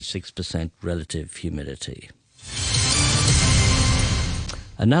96% relative humidity.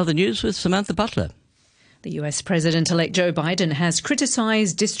 And now the news with Samantha Butler. The US President-elect Joe Biden has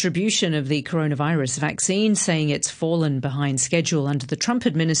criticised distribution of the coronavirus vaccine, saying it's fallen behind schedule under the Trump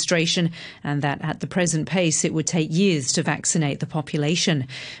administration and that at the present pace it would take years to vaccinate the population.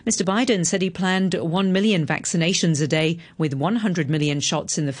 Mr. Biden said he planned 1 million vaccinations a day with 100 million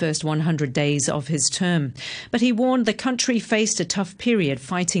shots in the first 100 days of his term. But he warned the country faced a tough period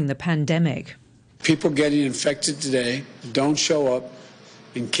fighting the pandemic. People getting infected today don't show up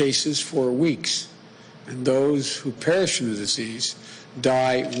in cases for weeks. And those who perish from the disease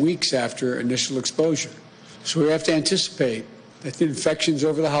die weeks after initial exposure. So we have to anticipate that the infections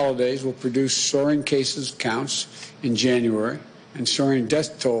over the holidays will produce soaring cases counts in January and soaring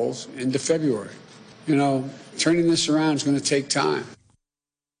death tolls into February. Turning this around is going to take time.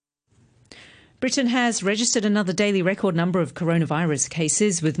 Britain has registered another daily record number of coronavirus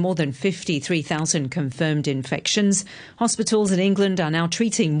cases with more than 53,000 confirmed infections. Hospitals in England are now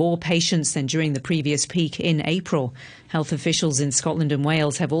treating more patients than during the previous peak in April. Health officials in Scotland and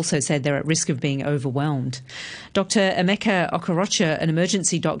Wales have also said they're at risk of being overwhelmed. Dr. Emeka Okorocha, an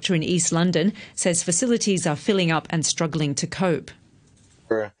emergency doctor in East London, says facilities are filling up and struggling to cope.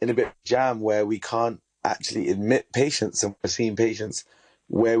 We're in a bit of a jam where we can't actually admit patients, and we're seeing patients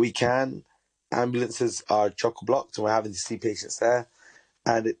where we can. Ambulances are chock-a-blocked and we're having to see patients there,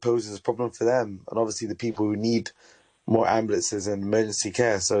 and it poses a problem for them and obviously the people who need more ambulances and emergency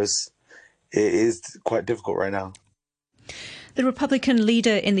care. So it is quite difficult right now. The Republican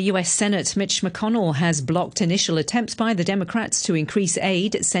leader in the US Senate, Mitch McConnell, has blocked initial attempts by the Democrats to increase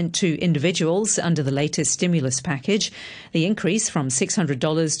aid sent to individuals under the latest stimulus package. The increase from $600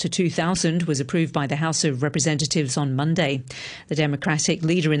 to $2,000 was approved by the House of Representatives on Monday. The Democratic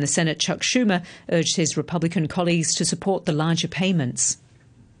leader in the Senate, Chuck Schumer, urged his Republican colleagues to support the larger payments.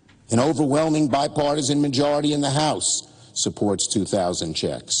 An overwhelming bipartisan majority in the House supports 2,000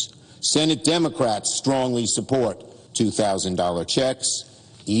 checks. Senate Democrats strongly support $2,000 checks.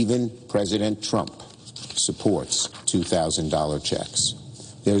 Even President Trump supports $2,000 checks.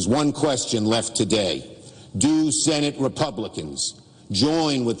 There's one question left today. Do Senate Republicans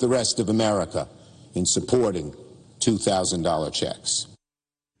join with the rest of America in supporting $2,000 checks?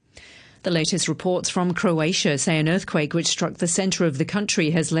 The latest reports from Croatia say an earthquake which struck the centre of the country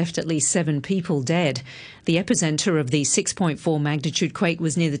has left at least 7 people dead. The epicentre of the 6.4 magnitude quake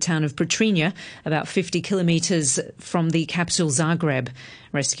was near the town of Petrinja, about 50 kilometres from the capital Zagreb.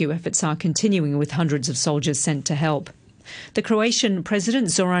 Rescue efforts are continuing with hundreds of soldiers sent to help. The Croatian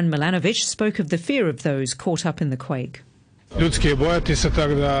President Zoran Milanovic spoke of the fear of those caught up in the quake. I think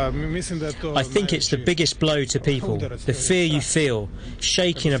it's the biggest blow to people, the fear you feel,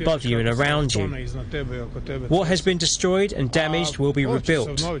 shaking above you and around you. What has been destroyed and damaged will be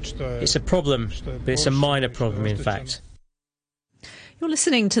rebuilt. It's a problem, but it's a minor problem, in fact. You're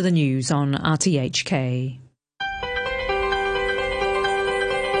listening to the news on RTHK.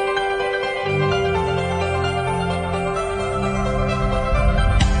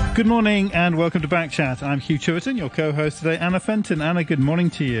 Good morning and welcome to Backchat. I'm Hugh Chiverton, your co-host today, Anna Fenton. Anna, good morning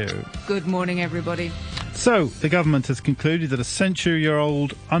to you. Good morning, everybody. So, the government has concluded that a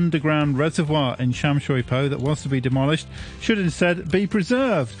century-old underground reservoir in Shamshui-Po that was to be demolished should instead be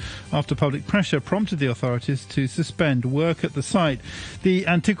preserved, after public pressure prompted the authorities to suspend work at the site. The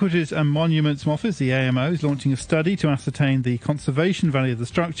Antiquities and Monuments Office, the AMO, is launching a study to ascertain the conservation value of the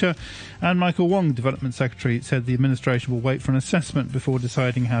structure, and Michael Wong, Development Secretary, said the administration will wait for an assessment before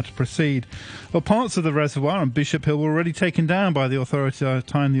deciding how to proceed. Well, parts of the reservoir on Bishop Hill were already taken down by the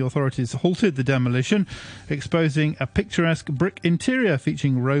time the authorities halted the demolition, exposing a picturesque brick interior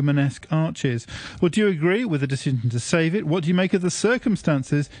featuring Romanesque arches. Well, do you agree with the decision to save it? What do you make of the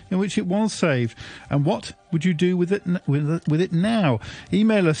circumstances in which it was saved? And what would you do with it now?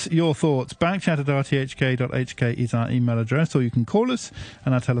 Email us your thoughts. Backchat@rthk.hk is our email address, or you can call us,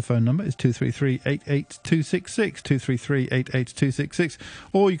 and our telephone number is 233-88266, 233-88266,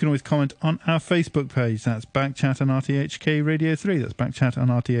 or you can always comment on our Facebook page. That's Backchat and RTHK Radio 3. That's Backchat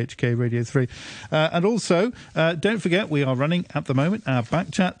and RTHK Radio 3. And also, don't forget, we are running at the moment our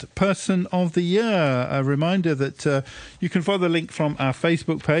Backchat Person of the Year. A reminder that you can follow the link from our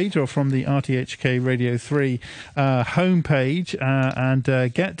Facebook page or from the RTHK Radio 3 homepage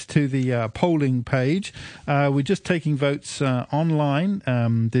and get to the polling page. We're just taking votes online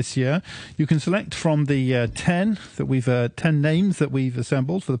this year. You can select from the 10 names that we've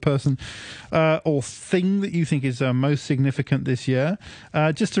assembled for the person or thing that you think is most significant this year.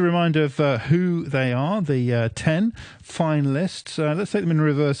 Just a reminder of who they are. are the 10 finalists. Let's take them in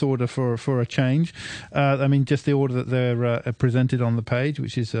reverse order for a change. Just the order that they're presented on the page,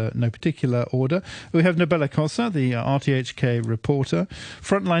 which is no particular order. We have Nabela Kossa, the RTHK reporter,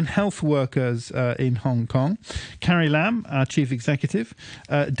 frontline health workers in Hong Kong, Carrie Lam, our chief executive,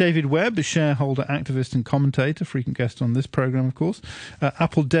 David Webb, a shareholder, activist and commentator, frequent guest on this programme, of course,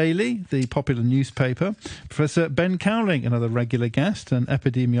 Apple Daily, the popular newspaper, Professor Ben Cowling, another regular guest, an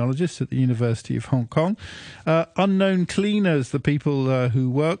epidemiologist at the University of Hong Kong, unknown cleaners, the people who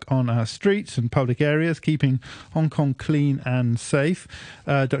work on our streets and public areas, keeping Hong Kong clean and safe,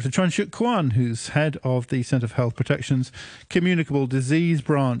 Dr. Chuan Shuk Kwan, who's head of the Centre for Health Protection's Communicable Disease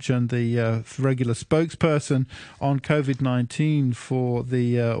Branch and the regular spokesperson on COVID-19 for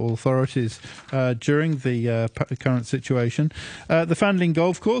the authorities during the current situation. The Fanling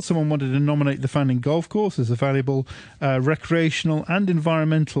Golf Course, someone wanted to nominate the Fanling Golf Course as a valuable recreational and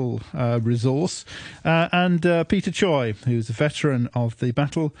environmental resource. And Peter Choi, who's a veteran of the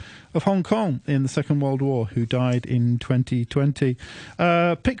Battle of Hong Kong in the Second World War, who died in 2020.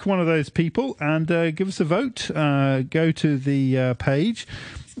 Pick one of those people and give us a vote. Go to the page,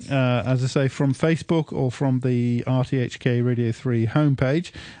 as I say, from Facebook or from the RTHK Radio 3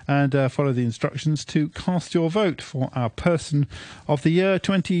 homepage, and follow the instructions to cast your vote for our Person of the Year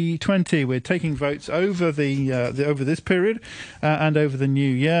 2020. We're taking votes over over this period and over the new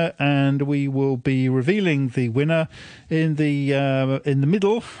year, and we will be revealing the winner in the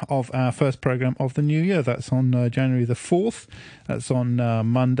middle of our first programme of the new year. That's on January the 4th. That's on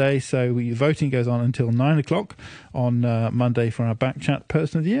Monday. So voting goes on until 9 o'clock on Monday for our Backchat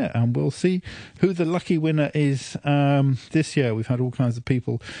Person of the Year, and we'll see who the lucky winner is this year. We've had all kinds of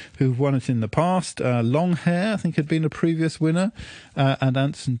people who've won it in the past. Long Hair, I think, had been a previous winner, and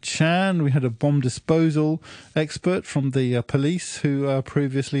Anson Chan. We had a bomb disposal expert from the police who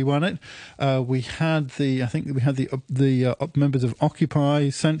previously won it. We had the members of Occupy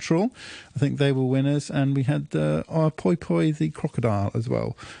Central. I think they were winners, and we had Poi Poi the crocodile as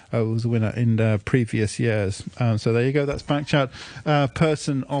well. Was a winner in previous years. So there you go. That's Backchat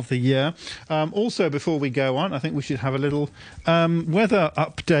Person of the Year. Also, before we go on, I think we should have a little weather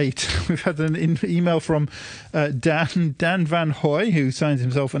update. We've had an email from Dan Van Hoy, who signs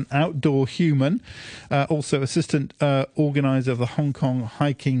himself an outdoor human, also assistant organiser of the Hong Kong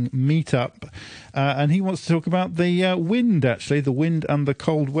hiking meetup. And he wants to talk about the wind, actually, the wind and the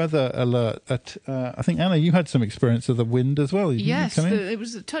cold weather alert. I think, Anna, you had some experience of the wind as well. Yes, it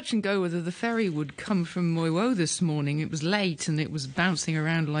was a touch and go whether the ferry would come from Mui Wo this morning. It was late and it was bouncing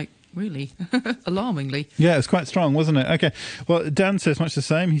around like, really, alarmingly. Yeah, it was quite strong, wasn't it? Okay. Well, Dan says much the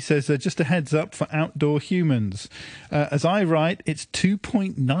same. He says, just a heads up for outdoor humans. As I write, it's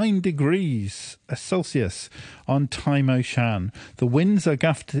 2.9 degrees Celsius on Tai Mo Shan. The winds are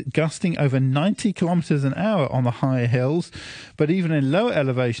gusting over 90 kilometres an hour on the higher hills, but even in lower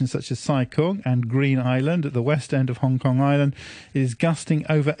elevations such as Sai Kung and Green Island at the west end of Hong Kong Island, it is gusting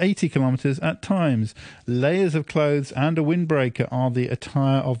over 80 kilometres at times. Layers of clothes and a windbreaker are the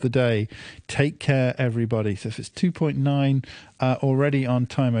attire of the day. Take care, everybody. So if it's 2.9 already on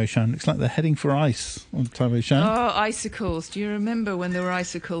Tai Mo Shan, looks like they're heading for ice on Tai Mo Shan. Oh, icicles. Do you remember when there were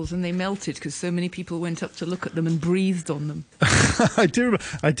icicles and they melted because so many people went up to look at them and breathed on them? I do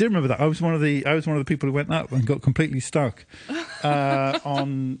remember that. I was one of the people who went up and got completely stuck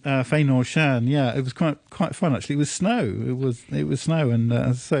on Fei Nor Shan. Yeah, it was quite fun actually. It was snow. It was snow, and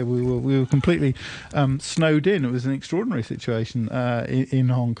as I say, we were completely snowed in. It was an extraordinary situation in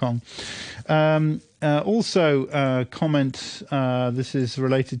Hong Kong. Also, comment, this is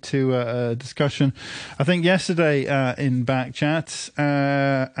related to a discussion, I think yesterday in Backchat,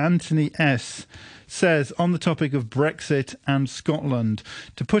 Anthony S. says, on the topic of Brexit and Scotland,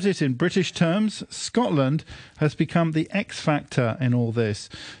 to put it in British terms, Scotland has become the X factor in all this.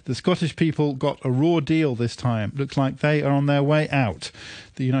 The Scottish people got a raw deal this time. Looks like they are on their way out.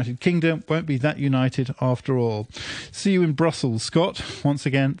 The United Kingdom won't be that united after all. See you in Brussels, Scott. Once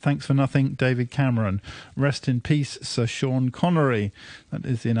again, thanks for nothing, David Cameron. Rest in peace, Sir Sean Connery. That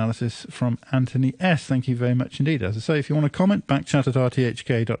is the analysis from Anthony S. Thank you very much indeed. As I say, if you want to comment,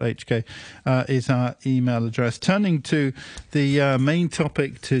 backchat@rthk.hk is our email address. Turning to the main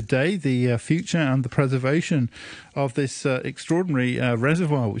topic today, the future and the preservation of this extraordinary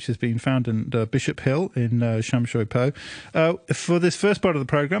reservoir which has been found in Bishop Hill in Sham Shui Po. For this first part of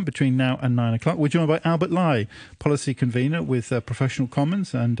the programme, between now and 9 o'clock, we're joined by Albert Lai, policy convener with Professional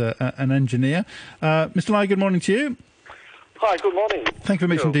Commons and an engineer. Mr. Lai, good morning to you. Hi, good morning. Thank you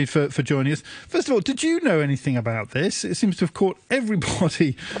very much indeed for joining us. First of all, did you know anything about this? It seems to have caught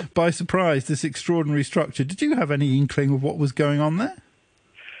everybody by surprise, this extraordinary structure. Did you have any inkling of what was going on there?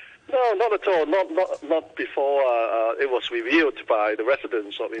 No, No, not at all. Not before it was revealed by the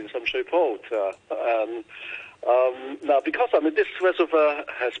residents in Sham Shui Po. Now, because this reservoir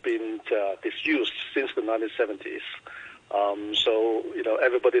has been disused since the 1970s, so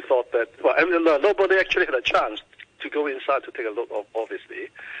everybody thought that nobody actually had a chance to go inside to take a look, obviously,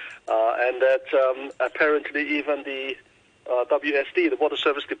 and that apparently even the WSD, the Water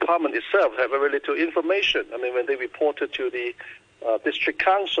Service Department itself, have very little information. When they reported to the District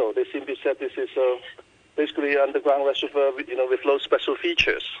Council, they simply said this is basically underground reservoir, with low special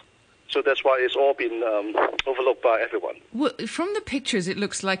features. So that's why it's all been overlooked by everyone. Well, from the pictures, it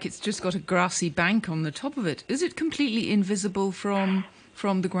looks like it's just got a grassy bank on the top of it. Is it completely invisible from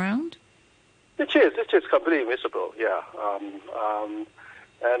the ground? It is completely invisible, yeah.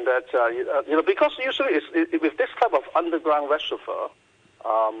 And that, because usually with this type of underground reservoir,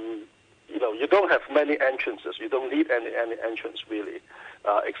 you don't have many entrances. You don't need any entrance, really,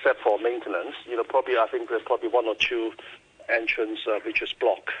 except for maintenance. I think there's probably one or two entrance which is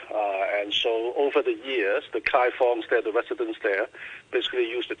blocked. And so over the years, the Kai Fongs there, the residents there, basically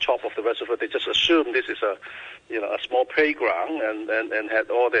use the top of the reservoir. They just assume this is a small playground and had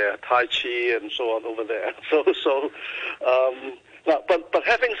all their Tai Chi and so on over there. But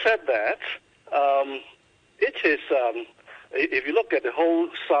having said that, it is, if you look at the whole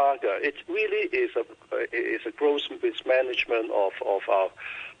saga, it really is a gross mismanagement of our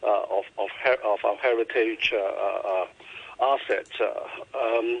heritage assets,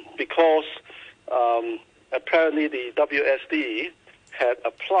 because apparently the WSD had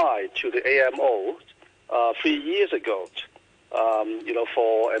applied to the AMO 3 years ago,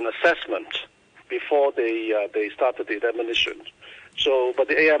 for an assessment before they started the demolition. So, but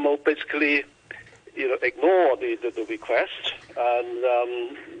the AMO basically, ignored the request and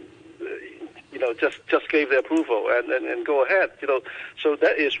just gave the approval and go ahead. So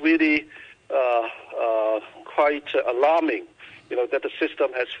that is really quite alarming. That the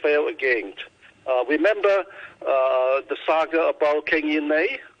system has failed again. Remember the saga about King Yin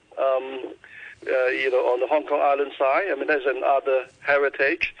Mei, on the Hong Kong Island side. There's another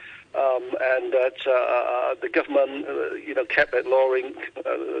heritage. And that the government, kept ignoring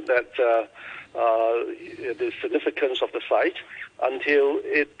that the significance of the site until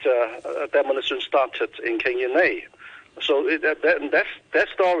demolition started in King Yin Mei. So that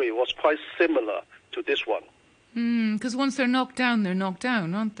story was quite similar to this one. Because once they're knocked down,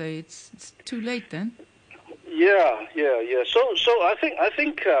 aren't they? It's too late then. Yeah. So I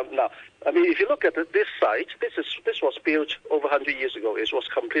think now. If you look at this site, this was built over 100 years ago. It was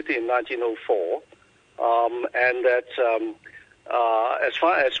completed in 1904, and that as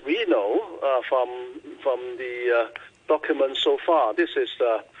far as we know from the documents so far, this is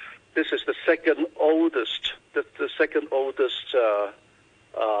the second oldest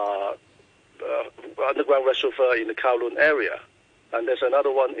underground reservoir in the Kowloon area, and there's another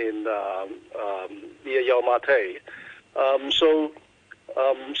one in near Yau Ma Tei.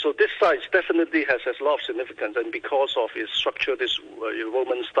 So this site definitely has a lot of significance, and because of its structure, this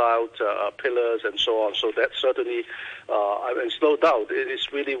Roman-styled pillars and so on. So that certainly, it's no doubt, it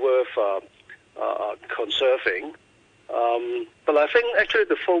is really worth conserving. But I think actually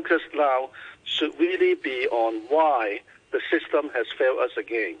the focus now should really be on why the system has failed us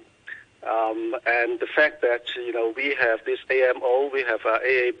again. And the fact that we have this AMO, we have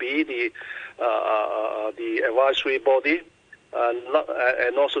AAB, the advisory body,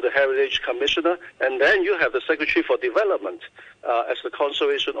 and also the Heritage Commissioner, and then you have the Secretary for Development as the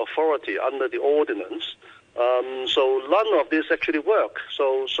conservation authority under the ordinance. So none of this actually work.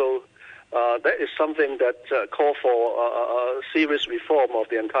 So that is something that call for a serious reform of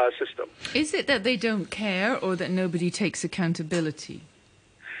the entire system. Is it that they don't care, or that nobody takes accountability?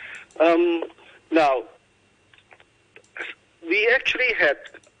 Now, we actually had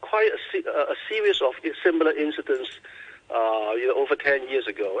quite a series of similar incidents over 10 years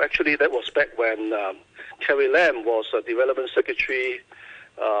ago. Actually, that was back when Carrie Lam was Development Secretary,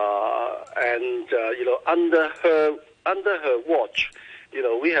 and under her watch,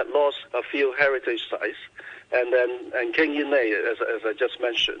 we had lost a few heritage sites, and King Yin Mei, as I just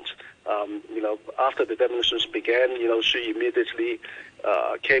mentioned, after the demolitions began, she immediately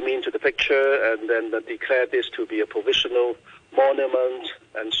came into the picture and then declared this to be a provisional monument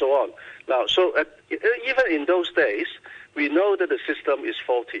and so on. Now, so even in those days, we know that the system is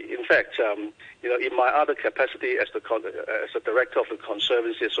faulty. In fact, in my other capacity as a director of the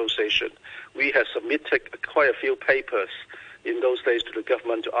Conservancy Association, we have submitted quite a few papers in those days to the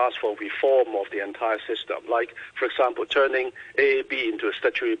government to ask for reform of the entire system, like, for example, turning AAB into a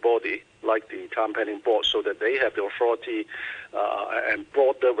statutory body, like the Town Planning Board, so that they have the authority and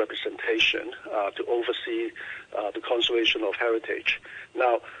broader representation to oversee the conservation of heritage.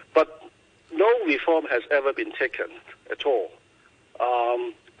 Now, but no reform has ever been taken at all.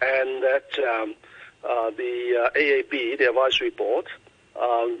 And that the AAB, the advisory board,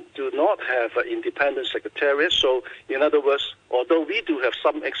 do not have an independent secretariat. So, in other words, although we do have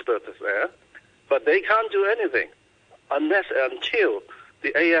some experts there, but they can't do anything unless until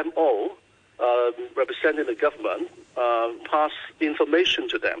the AMO, representing the government, pass information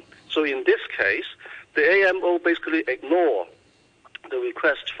to them. So in this case, the AMO basically ignore the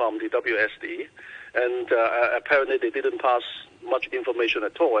request from the WSD, and apparently they didn't pass much information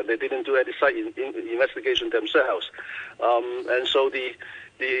at all, and they didn't do any site investigation themselves. And so the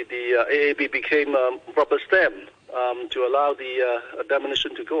AAB became rubber stamp to allow the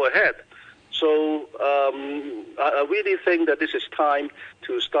demolition to go ahead. So I really think that this is time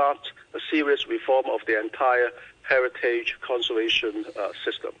to start a serious reform of the entire heritage conservation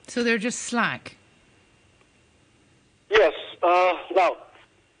system. So they're just slack? Yes. Now,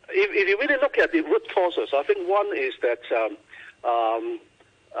 if you really look at the root causes, I think one is that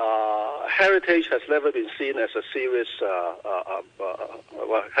heritage has never been seen as a serious,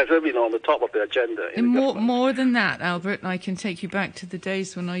 has never been on the top of the agenda. More than that, Albert, I can take you back to the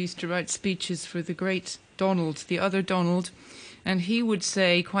days when I used to write speeches for the great Donald, the other Donald, and he would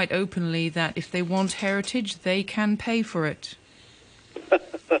say quite openly that if they want heritage, they can pay for it.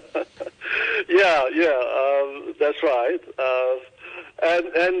 That's right.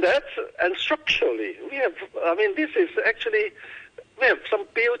 And structurally, we have. I mean, this is actually. We have some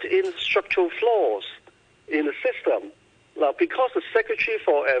built-in structural flaws in the system. Now, because the Secretary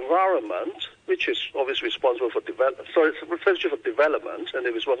for Environment, which is obviously responsible for Secretary for Development, and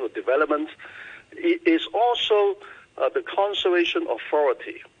is responsible for development, is also the Conservation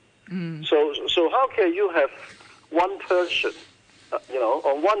Authority. So how can you have one person?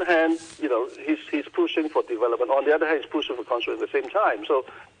 On one hand, he's pushing for development. On the other hand, he's pushing for conservation at the same time. So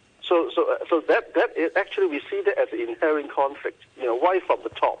that actually we see that as an inherent conflict, right from the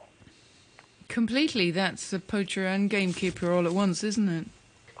top. Completely. That's a poacher and gamekeeper all at once, isn't it?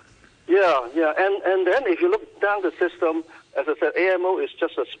 Yeah. And then if you look down the system, as I said, AMO is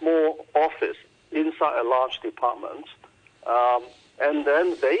just a small office inside a large department. And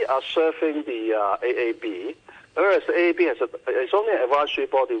then they are serving the AAB, whereas the AAB it's only an advisory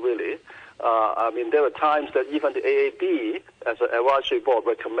body, really. There were times that even the AAB, as an advisory board,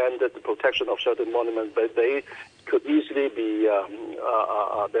 recommended the protection of certain monuments, but they could easily be,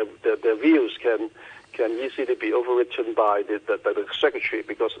 their views can easily be overwritten by the Secretary,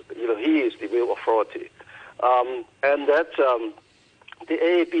 because he is the real authority. And that the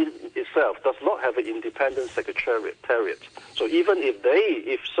AAB itself does not have an independent secretariat. So even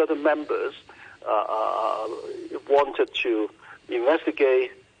if certain members wanted to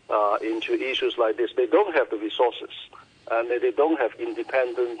investigate into issues like this, they don't have the resources, and they don't have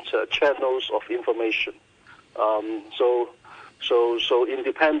independent channels of information. So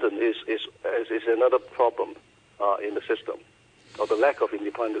independent is another problem in the system, or the lack of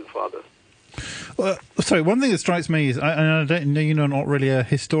independence, rather. Well, sorry, one thing that strikes me is, I don't know, you're not really a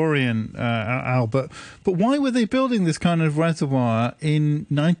historian, Al, but why were they building this kind of reservoir in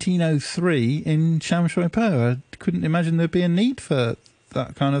 1903 in Sham Shui Po? I couldn't imagine there'd be a need for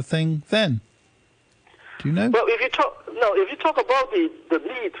that kind of thing then. Do you know? Well, if you talk about the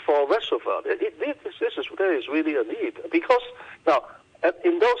need for reservoir, there is really a need, because now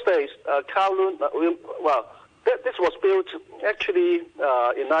in those days, Kowloon, this was built actually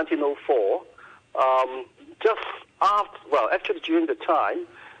in 1904, just after, actually during the time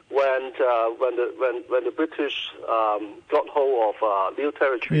when the British got hold of new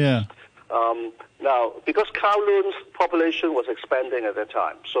territories. Yeah. Now, because Kowloon's population was expanding at that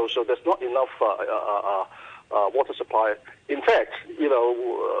time, so there's not enough water supply. In fact,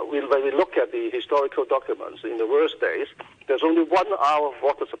 when we look at the historical documents in the worst days, there's only 1 hour of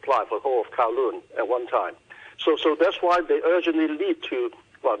water supply for the whole of Kowloon at one time. So that's why they urgently need to.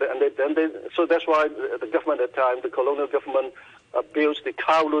 So that's why the government at the time, the colonial government, builds the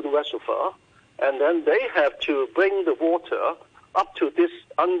Kowloon Reservoir, and then they have to bring the water up to this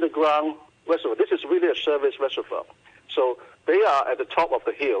underground reservoir. This is really a service reservoir. So they are at the top of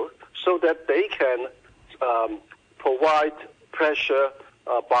the hill, so that they can provide pressure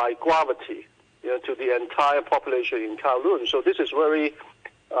by gravity, to the entire population in Kowloon. So this is very,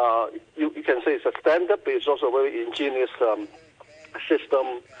 you can say it's a stand-up, but it's also a very ingenious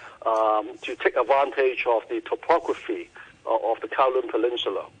system to take advantage of the topography of the Kowloon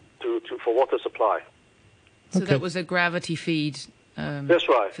Peninsula for water supply. So that was a gravity feed. That's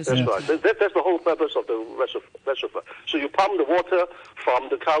right. Facility. That's right. That's the whole purpose of the reservoir. So you pump the water from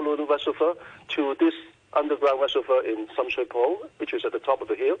the Kowloon reservoir to this underground reservoir in Sham Shui Po, which is at the top of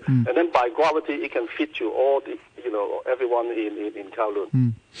the hill, and then by gravity it can feed to all the everyone in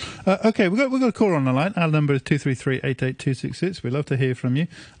Kowloon. Okay, we've got a caller on the line. Our number is 233-88266. We'd love to hear from you.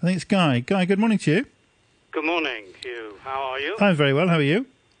 I think it's Guy. Guy, good morning to you. Good morning, Hugh. How are you? I'm very well. How are you?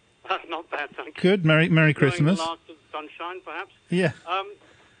 Not bad, thank you. Good. Merry Christmas. The last of the sunshine, perhaps? Yeah.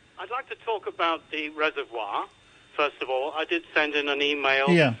 I'd like to talk about the reservoir. First of all, I did send in an email.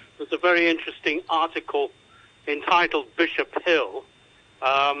 Yeah. There's a very interesting article entitled Bishop Hill,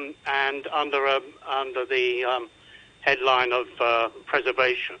 and under the headline of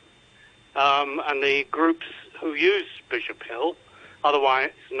preservation. And the groups who use Bishop Hill,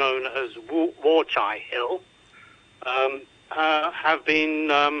 otherwise known as War Chai Hill, have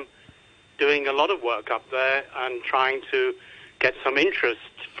been doing a lot of work up there and trying to get some interest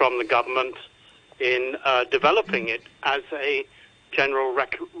from the government in developing it as a general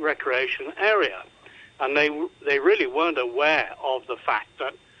recreation area. And they really weren't aware of the fact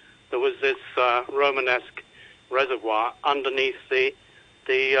that there was this Romanesque reservoir underneath the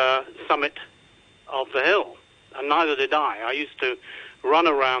summit of the hill. And neither did I. I used to run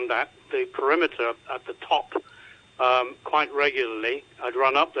around the perimeter at the top quite regularly. I'd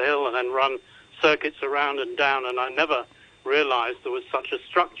run up the hill and then run circuits around and down, and I never realized there was such a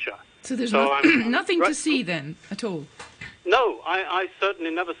structure. So there's nothing to see then at all? No, I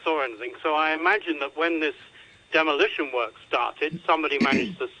certainly never saw anything. So I imagine that when this demolition work started, somebody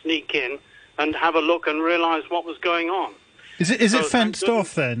managed to sneak in and have a look and realize what was going on. Is it fenced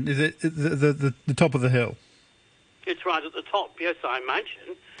off then? Is it the top of the hill? It's right at the top, yes, I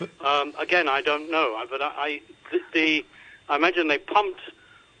imagine. But, again, I don't know, but I imagine they pumped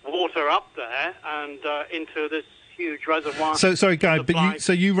water up there and into this huge reservoir. So sorry, Guy, but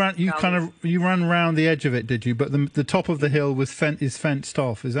you ran round the edge of it, did you? But the top of the hill is fenced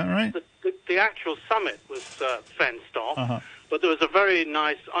off. Is that right? The actual summit was fenced off, but there was a very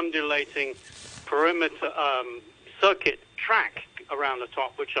nice undulating perimeter circuit track around the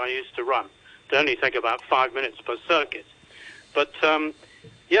top, which I used to run. It only take about 5 minutes per circuit. But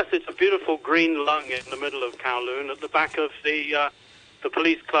yes, it's a beautiful green lung in the middle of Kowloon at the back of the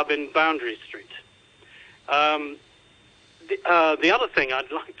police club in Boundary Street. The other thing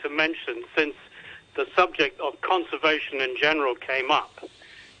I'd like to mention, since the subject of conservation in general came up,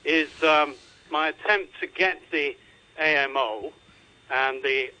 is my attempt to get the AMO and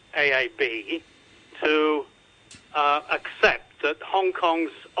the AAB to accept that Hong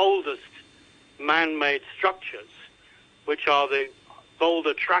Kong's oldest man-made structures, which are the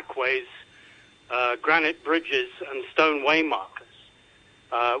boulder trackways, granite bridges and stone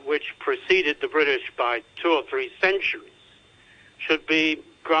waymarkers, which preceded the British by 2 or 3 centuries, should be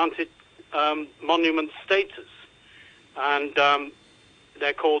granted monument status. And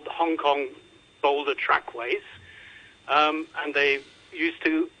they're called Hong Kong boulder trackways, and they used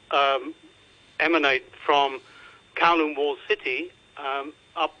to emanate from Kowloon Wall City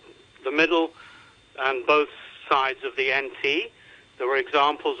up the middle and both sides of the NT. There were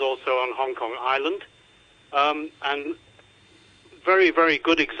examples also on Hong Kong Island, and very, very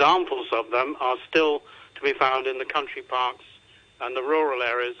good examples of them are still to be found in the country parks and the rural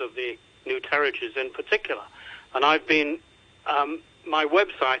areas of the New Territories in particular. And I've been, my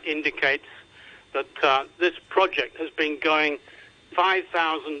website indicates that this project has been going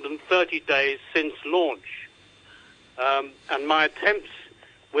 5,030 days since launch. And my attempts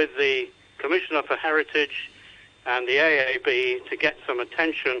with the Commissioner for Heritage and the AAB to get some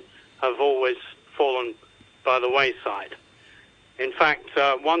attention have always fallen by the wayside. In fact,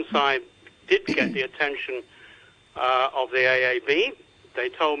 once I did get the attention of the AAB, they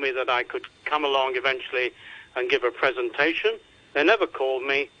told me that I could come along eventually and give a presentation. They never called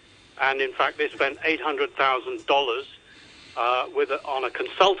me, and in fact they spent $800,000 on a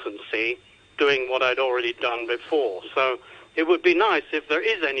consultancy doing what I'd already done before. So it would be nice if there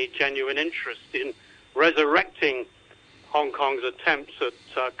is any genuine interest in resurrecting Hong Kong's attempts at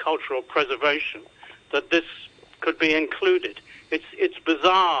cultural preservation, that this could be included. It's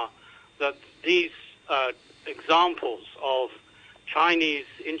bizarre that these examples of Chinese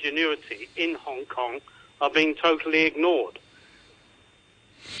ingenuity in Hong Kong are being totally ignored.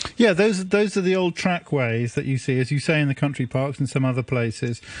 Yeah, those are the old trackways that you see, as you say, in the country parks and some other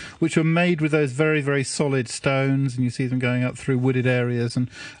places, which were made with those very, very solid stones, and you see them going up through wooded areas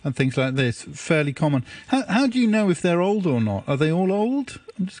and things like this. Fairly common. How do you know if they're old or not? Are they all old?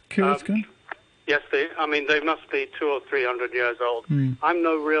 I'm just curious. Yes, they must be 200 or 300 years old. I'm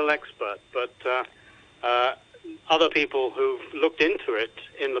no real expert, but other people who've looked into it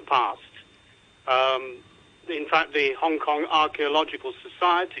in the past, in fact, the Hong Kong Archaeological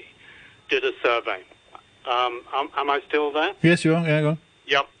Society did a survey. Am I still there? Yes, you are. Yeah, go on.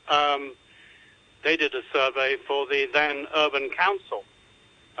 Yep. They did a survey for the then Urban Council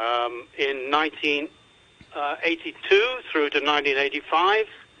in 1982 through to 1985,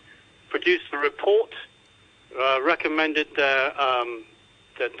 produced a report, recommended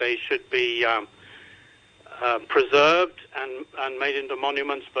that they should be preserved and made into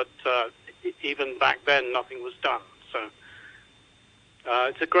monuments, but even back then nothing was done. So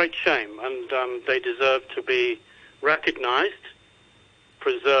it's a great shame, and they deserve to be recognized,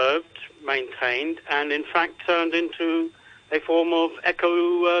 preserved, maintained, and in fact turned into a form of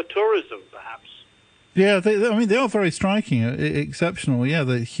eco-tourism, perhaps. Yeah, they are very striking, exceptional. Yeah,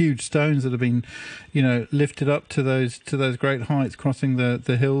 the huge stones that have been, lifted up to those great heights, crossing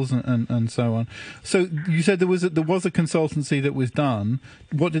the hills and so on. So you said there was a consultancy that was done.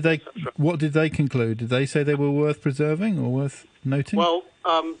 What did they conclude? Did they say they were worth preserving or worth noting? Well,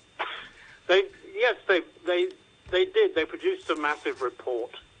 they did. They produced a massive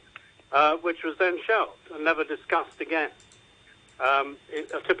report, which was then shelved and never discussed again. A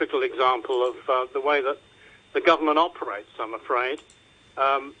typical example of the way that the government operates, I'm afraid.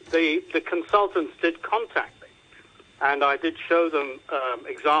 The consultants did contact me, and I did show them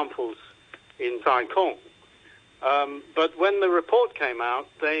examples in Tai Kung. But when the report came out,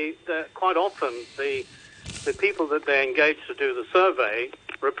 they quite often the people that they engaged to do the survey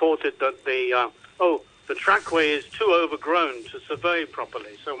reported that the trackway is too overgrown to survey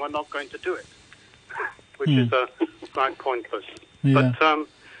properly, so we're not going to do it, which is quite pointless. Yeah. But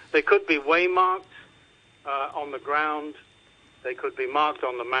they could be waymarked on the ground. They could be marked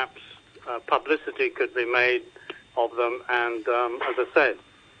on the maps. Publicity could be made of them, and as I said,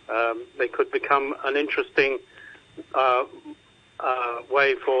 they could become an interesting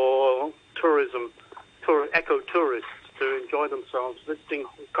way for eco-tourists to enjoy themselves visiting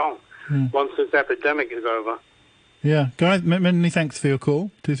Hong Kong once this epidemic is over. Yeah, guys, many thanks for your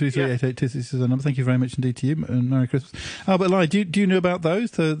call. 233-882 is the number. Thank you very much indeed to you, and Merry Christmas. Albert Lai, do you know about those,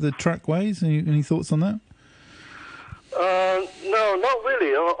 the trackways? Any thoughts on that? No, not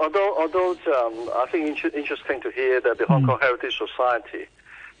really. Although I think interesting to hear that the Hong Kong Heritage Society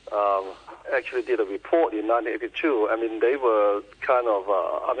actually did a report in 1982. I mean, they were kind of.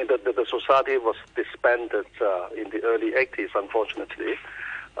 The society was disbanded in the early 80s, unfortunately.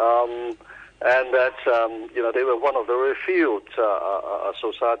 And that, they were one of the very few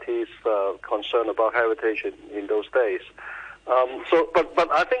societies concerned about heritage in those days. But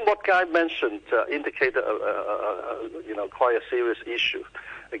I think what Guy mentioned indicated, quite a serious issue,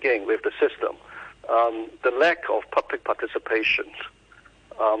 again, with the system. The lack of public participation.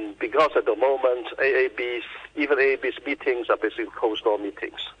 Because at the moment, even AAB's meetings are basically closed-door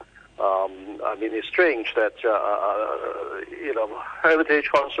meetings. It's strange that, heritage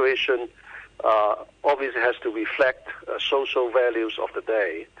conservation obviously has to reflect social values of the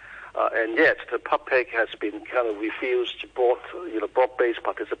day, and yet the public has been kind of refused broad-based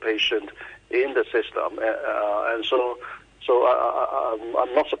participation in the system, and so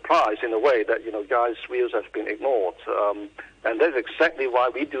I'm not surprised in a way that Guy's views have been ignored, and that's exactly why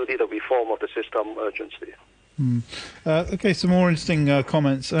we do need a reform of the system urgently. Okay, some more interesting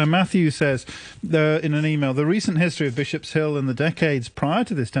comments. Matthew says in an email, the recent history of Bishop's Hill in the decades prior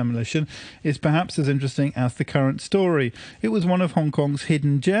to this demolition is perhaps as interesting as the current story. It was one of Hong Kong's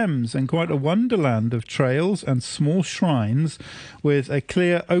hidden gems and quite a wonderland of trails and small shrines with a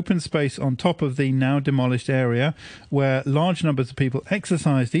clear open space on top of the now demolished area where large numbers of people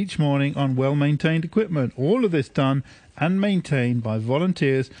exercised each morning on well-maintained equipment. All of this done and maintained by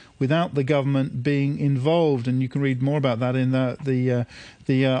volunteers without the government being involved. And you can read more about that in the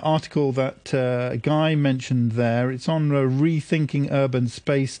article that Guy mentioned there. It's on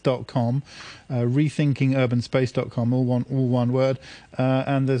rethinkingurbanspace.com, rethinkingurbanspace.com, all one word.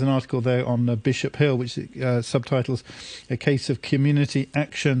 And there's an article there on Bishop Hill, which subtitles A Case of Community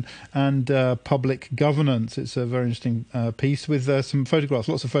Action and Public Governance. It's a very interesting piece with some photographs,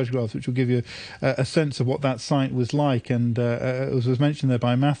 lots of photographs, which will give you a sense of what that site was like. And as was mentioned there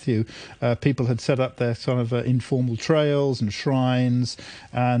by Matthew, people had set up their sort of informal trails and shrines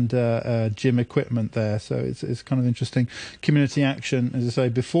and gym equipment there. So it's kind of interesting. Community action, as I say,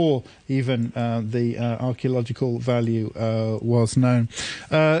 before even the archaeological value was known.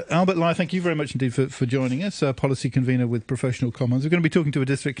 Albert Lai, thank you very much indeed for joining us, policy convener with Professional Commons. We're going to be talking to a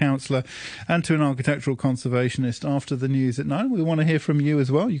district councillor and to an architectural conservationist after the news at 9. We want to hear from you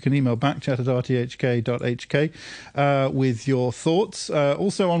as well. You can email backchat@rthk.hk with your thoughts,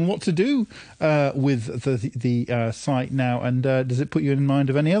 also on what to do with the site now, and does it put you in mind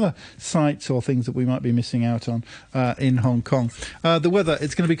of any other sites or things that we might be missing out on in Hong Kong. The weather,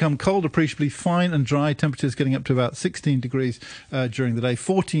 it's going to become cold, appreciably fine and dry. Temperatures getting up to about 16 degrees during the day,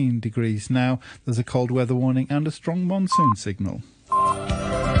 14 degrees now. There's a cold weather warning and a strong monsoon signal.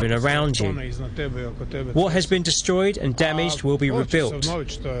 Around you. What has been destroyed and damaged will be rebuilt.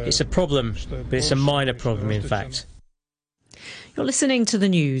 It's a problem, but it's a minor problem in fact. You're listening to the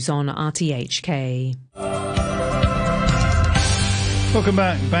news on RTHK. Welcome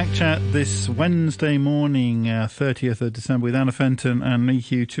back. Backchat this Wednesday morning, 30th of December, with Anna Fenton and me,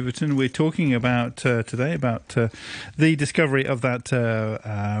 Hugh Tiverton. We're talking about today about the discovery of that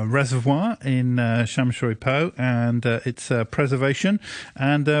reservoir in Sham Shui Po and its preservation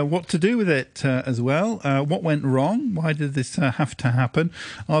and what to do with it as well. What went wrong? Why did this have to happen?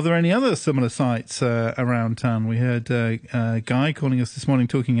 Are there any other similar sites around town? We heard Guy calling us this morning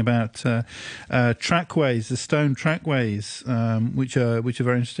talking about trackways, the stone trackways, which are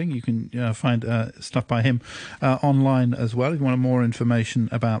very interesting. You can find stuff by him online as well if you want more information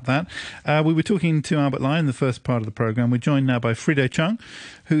about that. We were talking to Albert Lai in the first part of the programme. We're joined now by Frido Chung,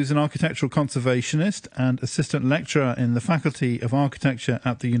 who's an architectural conservationist and assistant lecturer in the Faculty of Architecture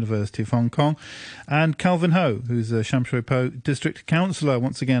at the University of Hong Kong, and Calvin Ho, who's a Sham Shui Po district councillor.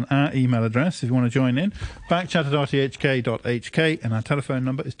 Once again, our email address, if you want to join in, backchat@rthk.hk, and our telephone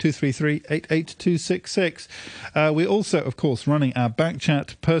number is 233 88266. We're also, of course, running our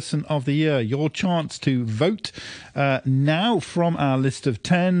Backchat Person of the Year. Your chance to vote now from our list of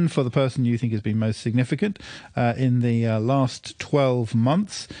 10 for the person you think has been most significant in the last 12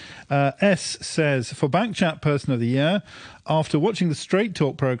 months. S says, for Backchat Person of the Year, after watching the Straight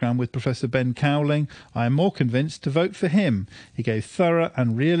Talk programme with Professor Ben Cowling, I am more convinced to vote for him. He gave thorough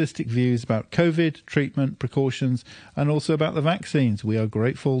and realistic views about COVID, treatment, precautions, and also about the vaccines. We are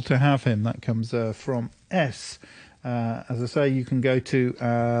grateful to have him. That comes from S. As I say, you can go to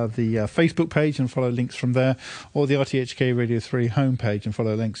the Facebook page and follow links from there, or the RTHK Radio 3 homepage and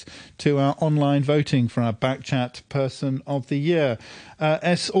follow links to our online voting for our Backchat Person of the Year.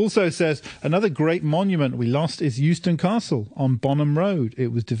 S also says, another great monument we lost is Euston Castle on Bonham Road.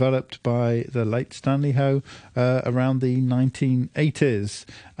 It was developed by the late Stanley Ho around the 1980s.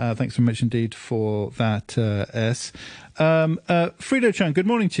 Thanks very much indeed for that, S. Frido Chung, good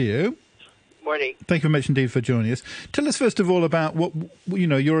morning to you. Morning. Thank you very much indeed for joining us. Tell us first of all about what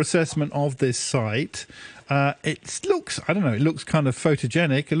your assessment of this site. It looks kind of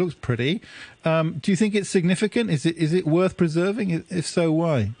photogenic. It looks pretty. Do you think it's significant? Is it worth preserving? If so,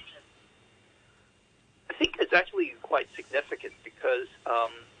 why? I think it's actually quite significant because,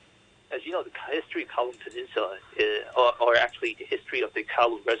 as you know, the history of Kowloon Peninsula, or actually the history of the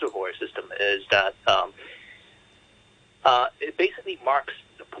Kowloon Reservoir system, is that it basically marks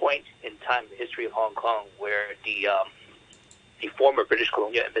point in time in the history of Hong Kong where the former British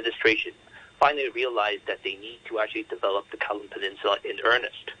colonial administration finally realized that they need to actually develop the Kowloon Peninsula in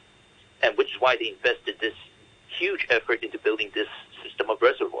earnest, and which is why they invested this huge effort into building this system of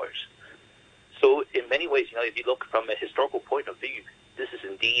reservoirs. So in many ways, if you look from a historical point of view, this is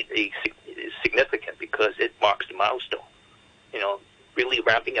indeed significant because it marks the milestone, really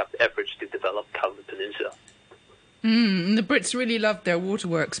ramping up efforts to develop Kowloon Peninsula. And the Brits really loved their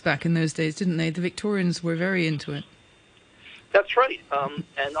waterworks back in those days, didn't they? The Victorians were very into it. That's right.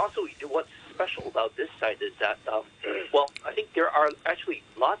 And also what's special about this site is that, I think there are actually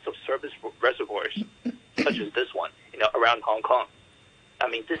lots of service reservoirs, such as this one, around Hong Kong. I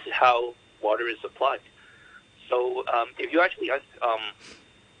mean, this is how water is supplied. So if you actually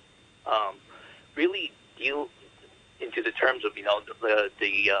really deal into the terms of,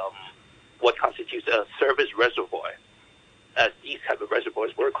 what constitutes a service reservoir, as these type of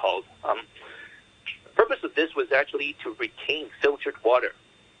reservoirs were called. The purpose of this was actually to retain filtered water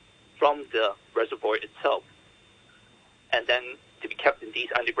from the reservoir itself, and then to be kept in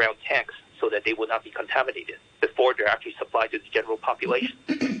these underground tanks so that they will not be contaminated before they're actually supplied to the general population.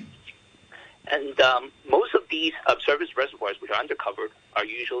 And most of these service reservoirs, which are undercovered, are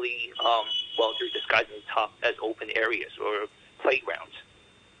usually, they're disguised on top as open areas or playgrounds.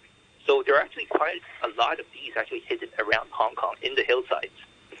 So there are actually quite a lot of these actually hidden around Hong Kong in the hillsides.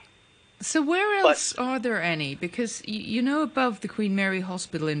 So where else are there any? Because you know, above the Queen Mary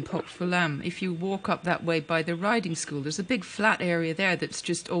Hospital in Port Folam, if you walk up that way by the riding school, there's a big flat area there that's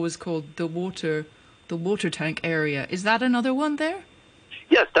just always called the water tank area. Is that another one there?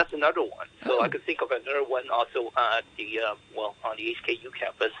 Yes, that's another one. So I could think of another one also at the on the HKU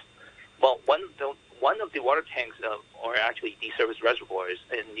campus. Well, one of the water tanks, or actually deservice reservoirs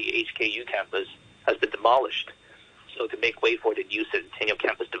in the HKU campus, has been demolished, so to make way for the new Centennial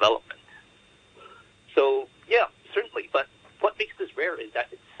campus development. So, yeah, certainly. But what makes this rare is that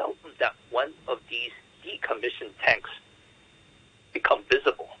it's seldom that one of these decommissioned tanks become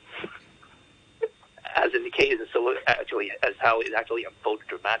visible, as in the case as how it actually unfolded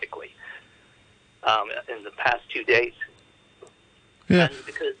dramatically in the past 2 days. Yeah. And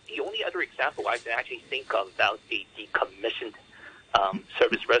because the only other example I can actually think of about the decommissioned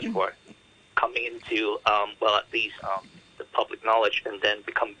service reservoir coming into, at least the public knowledge and then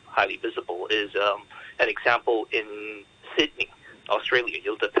become highly visible is an example in Sydney, Australia,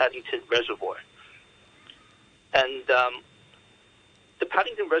 the Paddington Reservoir. And the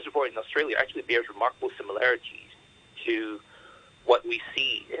Paddington Reservoir in Australia actually bears remarkable similarities to what we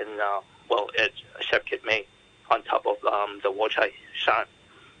see in, at Shek Kip Mei on top of the Wachai Shan.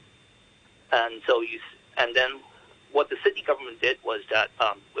 And so and then what the Sydney government did was that,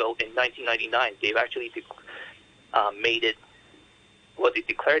 in 1999, they've actually made it, they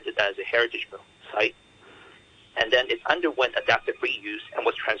declared it as a heritage site, and then it underwent adaptive reuse and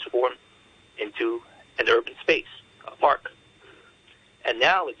was transformed into an urban space, a park. And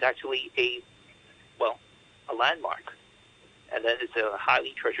now it's actually a landmark, and then it's a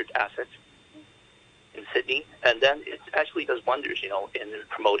highly treasured asset in Sydney, and then it actually does wonders, in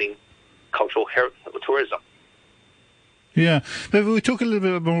promoting cultural tourism. Yeah, but we'll talk a little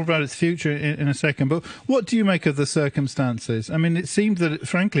bit more about its future in a second. But what do you make of the circumstances? I mean, it seemed that,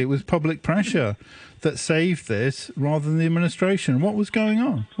 frankly, it was public pressure that saved this rather than the administration. What was going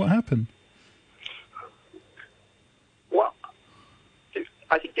on? What happened? Well,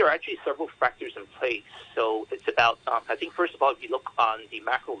 I think there are actually several factors in place. So it's about, I think, first of all, if you look on the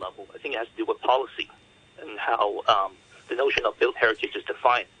macro level, I think it has to do with policy and how the notion of built heritage is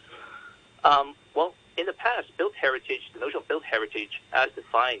defined. In the past, the notion of built heritage, as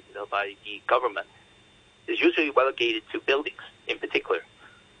defined by the government, is usually relegated to buildings in particular,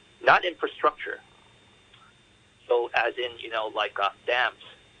 not infrastructure. So, as in, dams.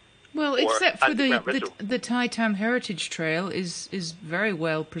 Well, except for the Tai Tam Heritage Trail is very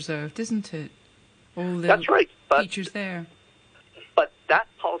well preserved, isn't it? All the That's right, features there. But that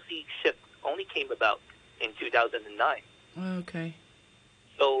policy shift only came about in 2009. Okay.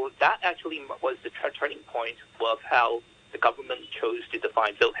 So that actually was the turning point of how the government chose to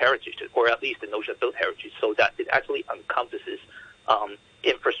define built heritage, or at least the notion of built heritage, so that it actually encompasses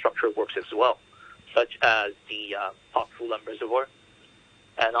infrastructure works as well, such as the Port Folam Reservoir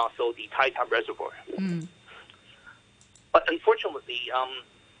and also the Tai Tam Reservoir. Mm. But unfortunately,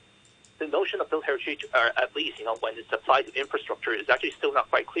 the notion of built heritage, or at least when it's applied to infrastructure, is actually still not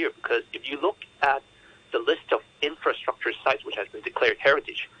quite clear, because if you look at the list of infrastructure sites which has been declared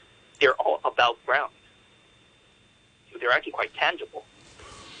heritage, they're all above ground. So they're actually quite tangible.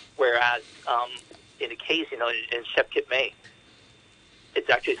 Whereas in the case, in Shek Kip Mei, it's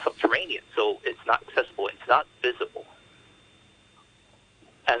actually subterranean, so it's not accessible, it's not visible.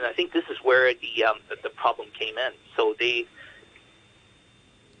 And I think this is where the problem came in. So this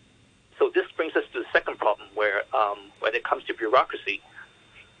brings us to the second problem, where when it comes to bureaucracy,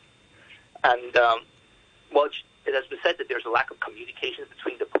 and it has been said that there's a lack of communication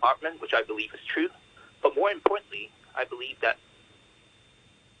between the department, which I believe is true. But more importantly, I believe that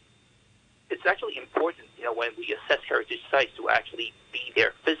it's actually important, when we assess heritage sites, to actually be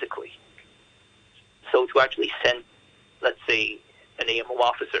there physically. So to actually send, let's say, an AMO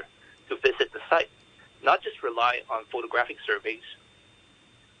officer to visit the site, not just rely on photographic surveys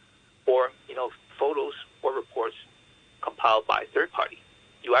or, photos or reports compiled by a third party.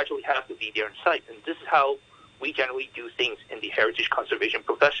 You actually have to be there on site, and this is how we generally do things in the heritage conservation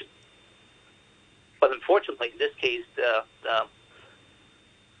profession. But unfortunately, in this case,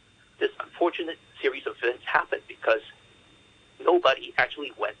 this unfortunate series of events happened because nobody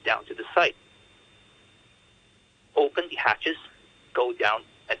actually went down to the site, open the hatches, go down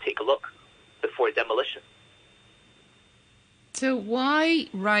and take a look before demolition. So why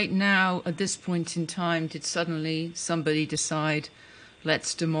right now, at this point in time, did suddenly somebody decide,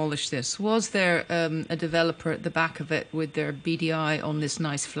 let's demolish this? Was there a developer at the back of it with their BDI on this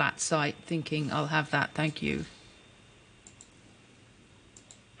nice flat site thinking, I'll have that, thank you?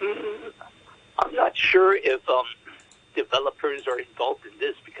 I'm not sure if developers are involved in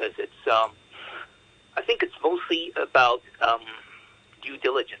this because it's, I think it's mostly about due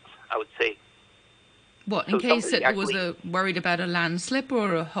diligence, I would say. What, in case it was worried about a landslip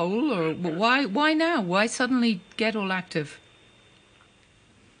or a hole, or why now? Why suddenly get all active?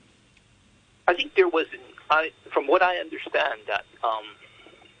 I think there was, from what I understand, that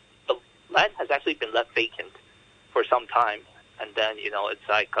the land has actually been left vacant for some time, and then, it's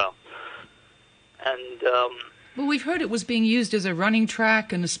like, well, we've heard it was being used as a running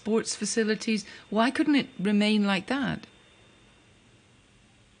track and a sports facilities. Why couldn't it remain like that?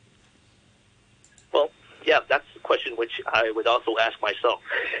 Well, yeah, that's the question which I would also ask myself.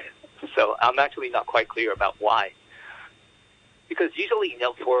 So I'm actually not quite clear about why. Because usually,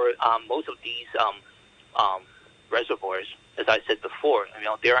 for most of these reservoirs, as I said before,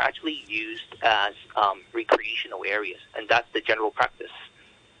 they're actually used as recreational areas, and that's the general practice.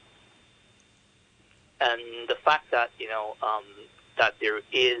 And the fact that, that there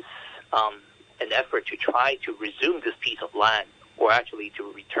is an effort to try to resume this piece of land, or actually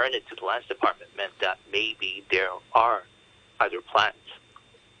to return it to the lands department, meant that maybe there are other plans.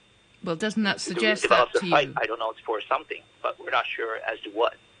 Well, doesn't that suggest develop that the to site? you? I don't know, it's for something, but we're not sure as to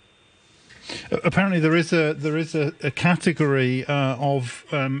what. Apparently, there is a category of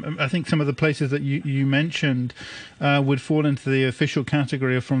I think some of the places that you mentioned would fall into the official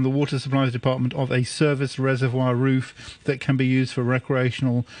category from the Water Supplies Department of a service reservoir roof that can be used for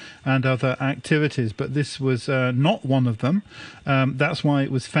recreational and other activities. But this was not one of them. That's why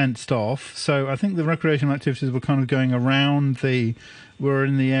it was fenced off. So I think the recreational activities were kind of going around were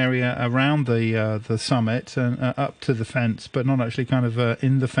in the area around the summit and up to the fence, but not actually kind of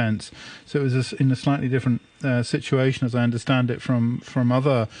in the fence. So it was in a slightly different situation, as I understand it, from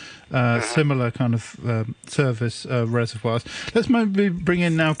other similar kind of service reservoirs. Let's maybe bring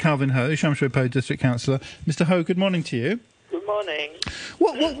in now Calvin Ho, Sham Shui Po District Councillor. Mr. Ho, good morning to you. Good morning.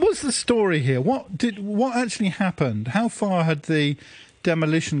 What was the story here? What actually happened? How far had the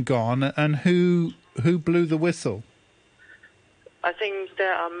demolition gone, and who blew the whistle? I think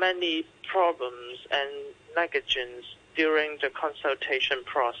there are many problems and negligence during the consultation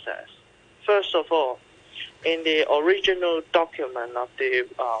process. First of all, in the original document of the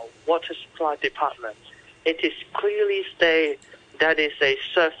Water Supply Department, it is clearly stated that it's a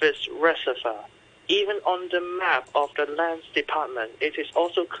surface reservoir. Even on the map of the Lands Department, it is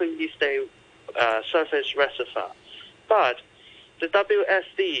also clearly stated surface reservoir. But the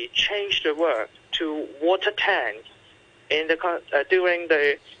WSD changed the word to water tank during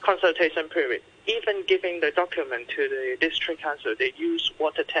the consultation period. Even giving the document to the district council, they use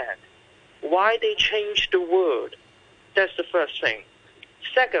water tank. Why they changed the word? That's the first thing.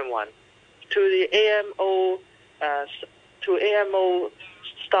 Second one, to the AMO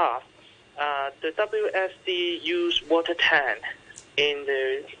staff, the WSD used water tank in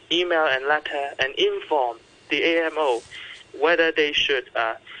the email and letter and inform the AMO whether they should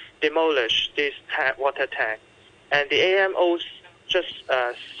demolish this water tank. And the AMO just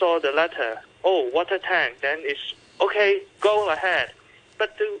saw the letter, water tank, then it's okay, go ahead.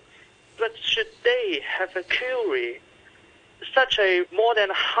 But should they have a query? Such a more than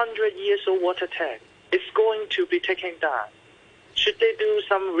 100 years old water tank is going to be taken down. Should they do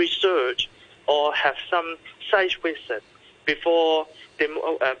some research or have some site visit before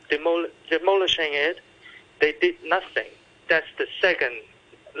demolishing it? They did nothing. That's the second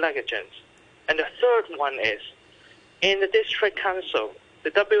negligence. And the third one is, in the district council, the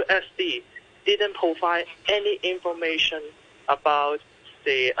WSD didn't provide any information about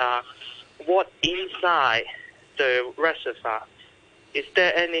the what inside the reservoir. Is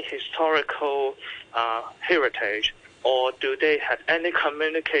there any historical heritage, or do they have any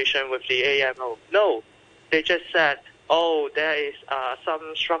communication with the AMO? No, they just said, there is some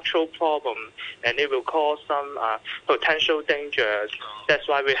structural problem, and it will cause some potential dangers. That's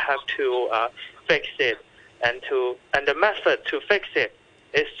why we have to fix it. And the method to fix it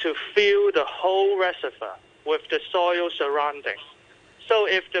is to fill the whole reservoir with the soil surrounding. So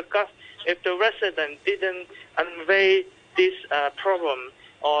if the resident didn't convey this problem,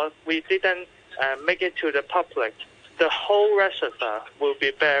 or we didn't make it to the public, the whole reservoir will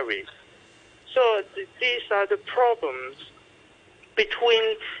be buried. So these are the problems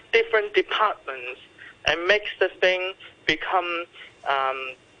between different departments, and makes the thing become.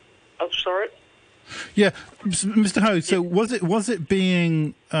 Yeah, Mr. Ho. So was it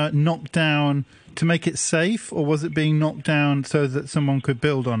being knocked down to make it safe, or was it being knocked down so that someone could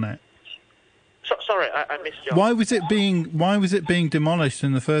build on it? Sorry, I missed you. Why was it being demolished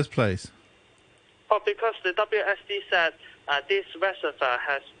in the first place? Because the WSD said this reservoir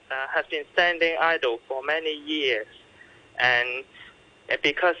has been standing idle for many years, and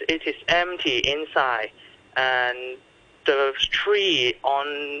because it is empty inside, and the tree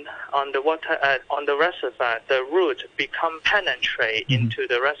on the water on the reservoir, the root become penetrate into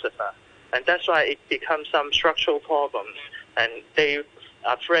the reservoir, and that's why it becomes some structural problems, and they are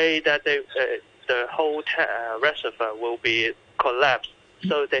afraid that the whole reservoir will be collapsed,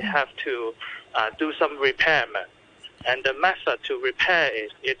 so they have to do some repairment, and the method to repair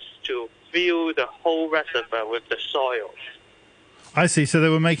it is to fill the whole reservoir with the soil. I see. So they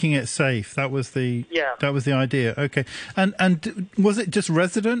were making it safe. That was the idea. Okay. And was it just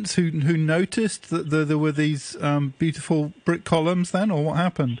residents who noticed that there were these beautiful brick columns then, or what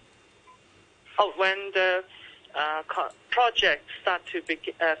happened? Oh, when the project start to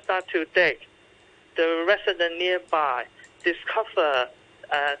dig, the resident nearby discover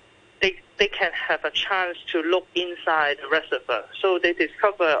they can have a chance to look inside the reservoir. So they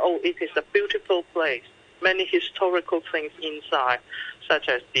discover, it is a beautiful place. Many historical things inside, such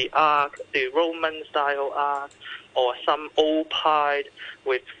as the ark, the Roman-style ark, or some old pipe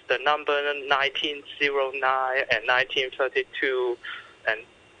with the number 1909 and 1932,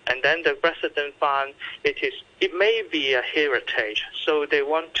 and then the resident found it may be a heritage, so they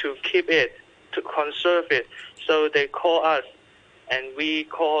want to keep it, to conserve it. So they call us, and we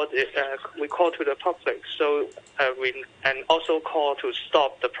call to the public. So and also call to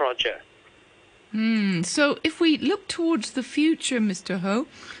stop the project. So if we look towards the future, Mr. Ho,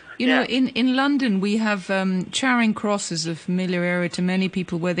 you know, in London we have Charing Cross is a familiar area to many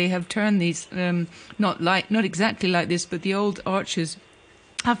people, where they have turned these not exactly like this, but the old arches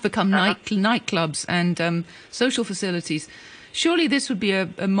have become nightclubs and social facilities. Surely this would be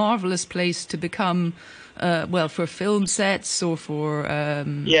a marvelous place to become, for film sets or for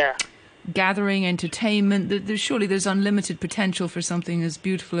gathering, entertainment. Surely there's unlimited potential for something as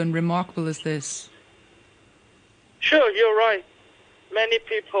beautiful and remarkable as this. Sure, you're right. Many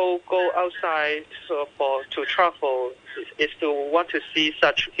people go outside to travel is to want to see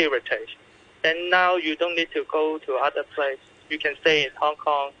such heritage. And now you don't need to go to other places. You can stay in Hong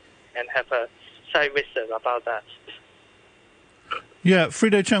Kong and have a site visit about that. Yeah,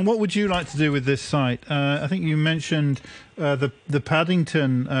 Frido Chung, what would you like to do with this site? I think you mentioned the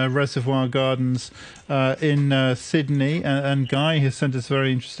Paddington Reservoir Gardens in Sydney, and Guy has sent us a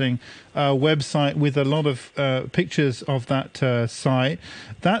very interesting website with a lot of pictures of that site.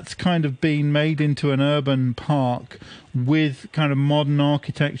 That's kind of been made into an urban park with kind of modern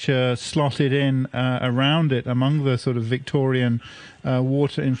architecture slotted in around it, among the sort of Victorian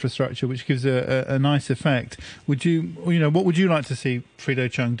water infrastructure, which gives a nice effect. Would what would you like to see,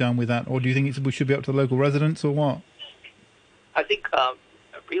 Frido Chung, done with that? Or do you think we should be up to the local residents, or what? I think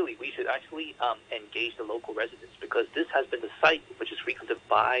really we should actually engage the local residents, because this has been the site which is frequented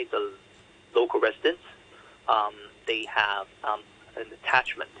by the local residents. They have an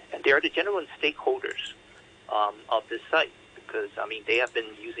attachment, and they are the genuine stakeholders of this site, because, they have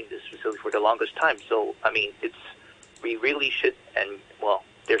been using this facility for the longest time. So, we really should, and,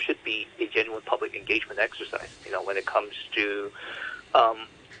 there should be a genuine public engagement exercise, when it comes to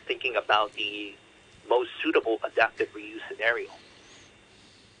thinking about the most suitable adaptive reuse scenario.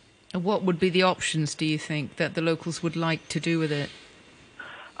 What would be the options, do you think, that the locals would like to do with it?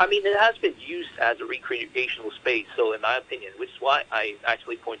 It has been used as a recreational space, so in my opinion, which is why I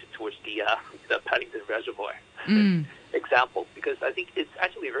actually pointed towards the Paddington Reservoir example, because I think it's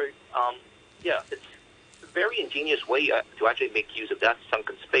actually it's a very ingenious way to actually make use of that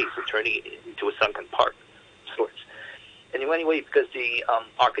sunken space and turning it into a sunken park of sorts. And anyway, because the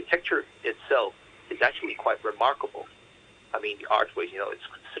architecture itself is actually quite remarkable. The archways, it's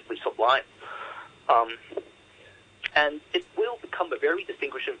simply sublime. And it will become a very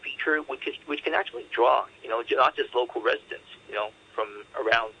distinguishing feature which can actually draw, not just local residents, from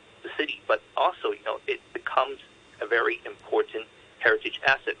around the city, but also, it becomes a very important heritage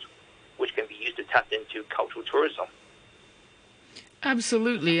asset which can be used to tap into cultural tourism.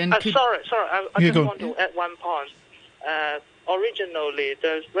 Absolutely. And sorry, I just want to add one point. Originally,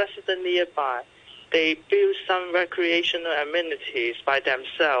 the residents nearby, they built some recreational amenities by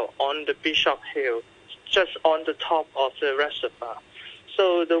themselves on the Bishop Hill, just on the top of the reservoir.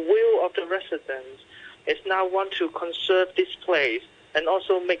 So the will of the residents is now want to conserve this place and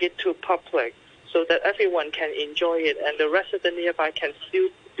also make it to public, so that everyone can enjoy it, and the resident nearby can still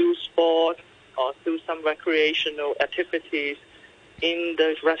do sport or do some recreational activities in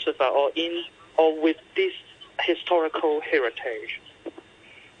the reservoir or with this historical heritage.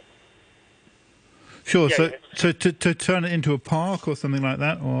 Sure. So to turn it into a park or something like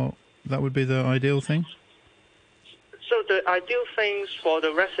that, or that would be the ideal thing? So the ideal things for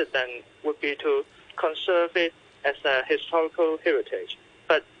the resident would be to conserve it as a historical heritage.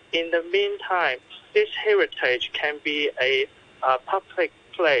 But in the meantime, this heritage can be a public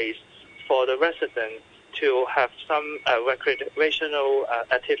place for the residents to have some recreational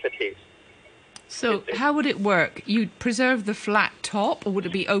activities. So how would it work? You'd preserve the flat top, or would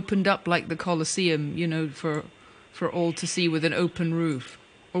it be opened up like the Colosseum, for all to see with an open roof?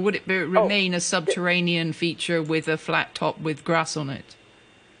 Or would it remain a subterranean feature with a flat top with grass on it?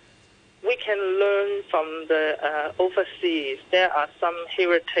 We can learn from the overseas. There are some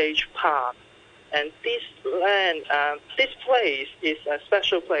heritage parks, and this place is a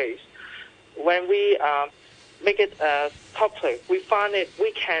special place. When we make it public, we find it.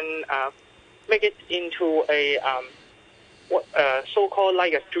 We can make it into a so-called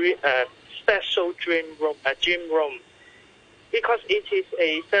like a special gym room, because it is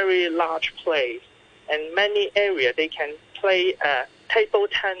a very large place, and many areas they can play table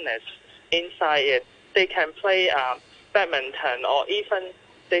tennis inside it. They can play badminton, or even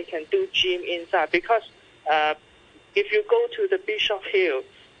they can do gym inside. Because if you go to the Bishop Hill,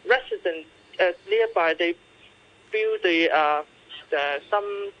 residents nearby, they build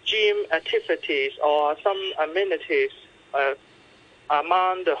some gym activities or some amenities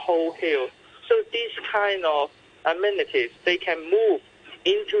among the whole hill. So these kind of amenities, they can move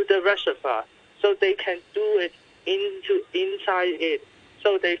into the reservoir, so they can do it inside it.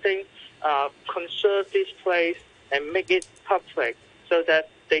 So they think conserve this place and make it public, so that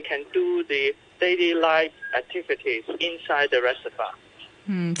they can do the daily life activities inside the reservoir.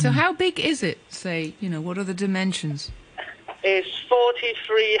 So how big is it? Say, what are the dimensions? It's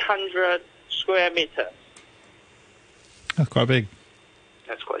 4,300 square meters. That's quite big.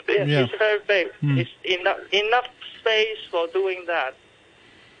 That's quite big. Yes, Yeah. It's very big. It's enough space for doing that.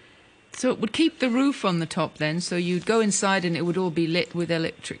 So it would keep the roof on the top then, so you'd go inside and it would all be lit with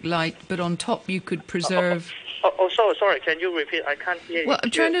electric light, but on top you could preserve... Sorry, can you repeat? I can't hear you. Well, I'm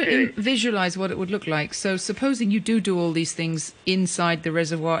trying to visualize what it would look like. So supposing you do all these things inside the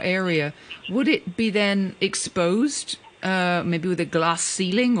reservoir area, would it be then exposed, maybe with a glass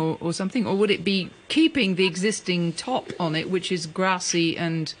ceiling or something, or would it be keeping the existing top on it, which is grassy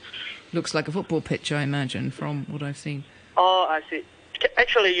and looks like a football pitch, I imagine, from what I've seen? Oh, I see.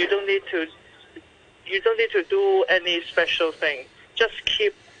 Actually, you don't need to do any special thing. Just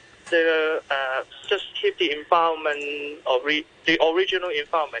keep the environment, or the original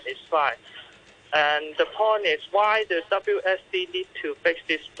environment is fine. And the point is, why the WSD need to fix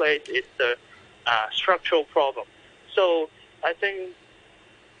this place is the structural problem. So I think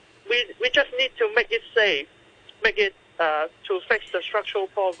we just need to make it safe, make it to fix the structural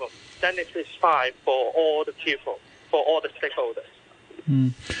problem. Then it is fine for all the people, for all the stakeholders.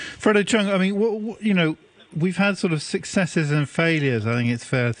 Fredo Chung, I mean, we've had sort of successes and failures, I think it's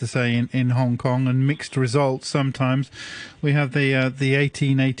fair to say, in Hong Kong, and mixed results sometimes. We have the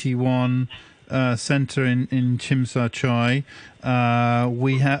 1881 centre in Tsim Sha Tsui.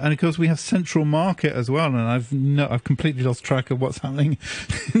 And of course we have Central Market as well, and I've completely lost track of what's happening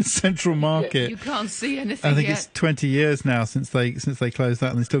in Central Market. You can't see anything. I think yet. it's 20 years now since they closed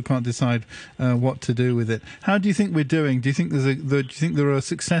that, and they still can't decide what to do with it. How do you think we're doing? Do you think there are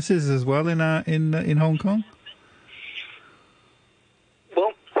successes as well in Hong Kong?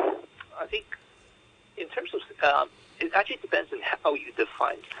 Well, I think in terms of it actually depends on how you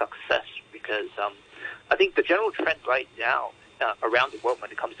define success, because I think the general trend right now around the world when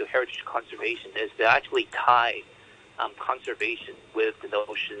it comes to heritage conservation is to actually tie conservation with the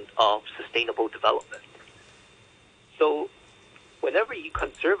notion of sustainable development. So whenever you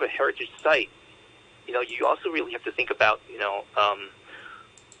conserve a heritage site, you also really have to think about,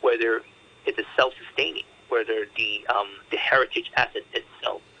 whether it is self-sustaining, whether the heritage asset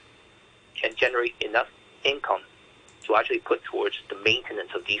itself can generate enough income to actually put towards the maintenance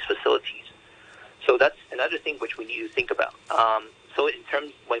of these facilities. So that's another thing which we need to think about. So in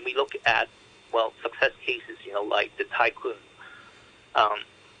terms, when we look at, success cases, like the Tai Kwun,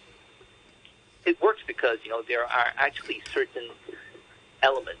 it works because, there are actually certain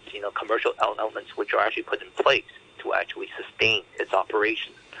elements, commercial elements, which are actually put in place to actually sustain its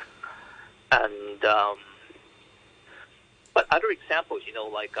operation. And, but other examples,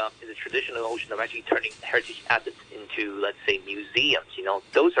 like in the traditional notion of actually turning heritage assets into, let's say, museums,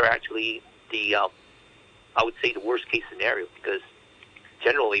 those are actually the, I would say, the worst case scenario, because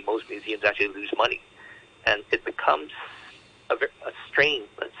generally most museums actually lose money, and it becomes a strain,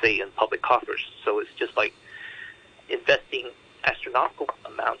 let's say, in public coffers. So it's just like investing astronomical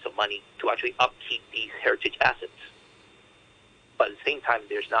amounts of money to actually upkeep these heritage assets, but at the same time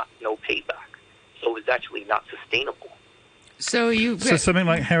there's no payback, so it's actually not sustainable. So something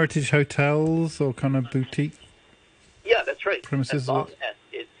like heritage hotels or kind of boutique Yeah, that's right. Premises as long as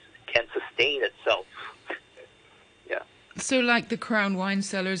it can sustain itself. Yeah. So like the Crown wine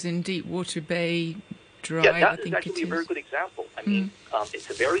cellars in Deepwater Bay Drive, Yeah, that I is think actually it a very is. good example. I mean, it's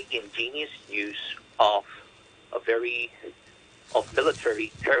a very ingenious use of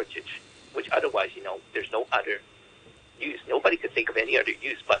military heritage, which otherwise, there's no other use. Nobody could think of any other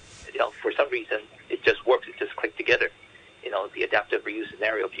use, but for some reason, it just works. It just clicked together. The adaptive reuse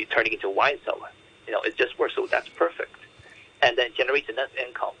scenario, if you turn it into a wine cellar, it just works. So that's perfect, and then generates enough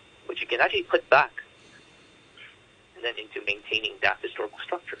income, which you can actually put back, and then into maintaining that historical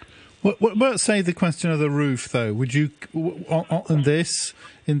structure. What about, say, the question of the roof, though? Would you, in this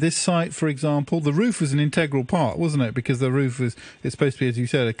site, for example, the roof was an integral part, wasn't it? Because the roof it's supposed to be, as you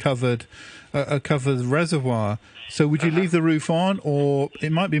said, a covered reservoir. So would you leave the roof on, or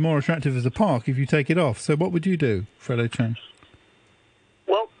it might be more attractive as a park if you take it off? So what would you do, Fredo Chung?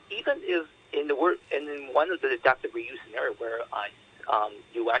 Well, even if in one of the adaptive reuse scenarios where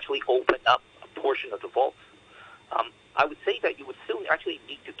you actually open up a portion of the vault, I would say that you would still actually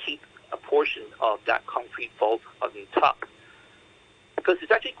need to keep a portion of that concrete vault on top, because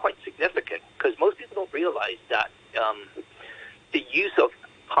it's actually quite significant, because most people don't realize that the use of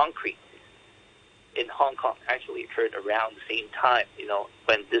concrete in Hong Kong actually occurred around the same time,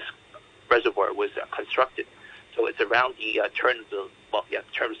 when this reservoir was constructed. So it's around the turn of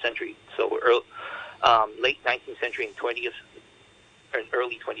the century, so late 19th century and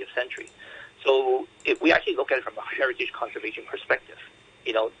early 20th century. So if we actually look at it from a heritage conservation perspective,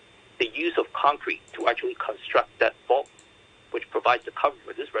 the use of concrete to actually construct that vault, which provides the cover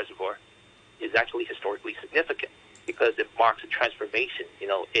for this reservoir, is actually historically significant, because it marks a transformation,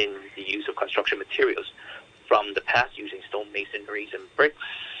 in the use of construction materials from the past using stone masonries and bricks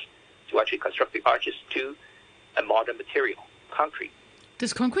to actually construct the arches to a modern material, concrete.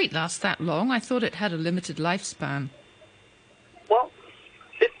 Does concrete last that long? I thought it had a limited lifespan. Well,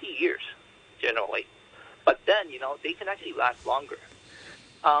 50 years. Generally, but then they can actually last longer.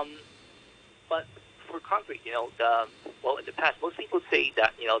 But for concrete, in the past, most people say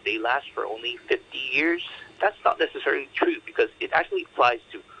that they last for only 50 years. That's not necessarily true, because it actually applies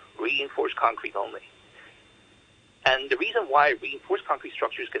to reinforced concrete only. And the reason why reinforced concrete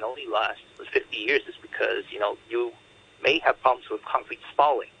structures can only last 50 years is because you may have problems with concrete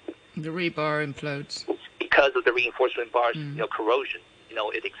spalling. The rebar implodes because of the reinforcement bars, corrosion.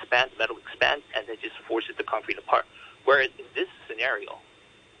 It expands, metal expands, and it just forces the concrete apart. Whereas in this scenario,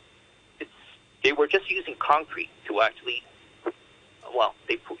 they were just using concrete to actually,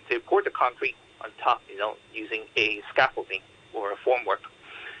 they poured the concrete on top, using a scaffolding or a formwork,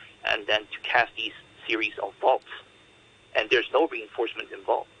 and then to cast these series of vaults. And there's no reinforcement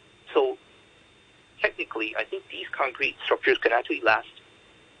involved. So technically, I think these concrete structures can actually last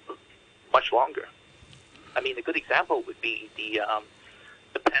much longer. I mean, a good example would be the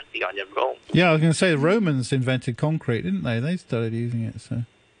Pantheon in Rome. Yeah, I was going to say the Romans invented concrete, didn't they? They started using it. So.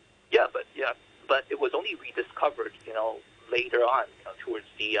 Yeah, but it was only rediscovered, later on, towards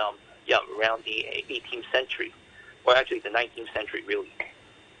the around the 18th century, or actually the 19th century, really.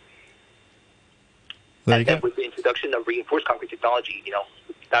 And then with the introduction of reinforced concrete technology,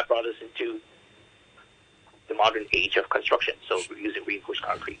 that brought us into the modern age of construction. So we're using reinforced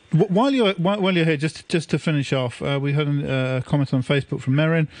concrete. While you're here, just to finish off, we heard a comment on Facebook from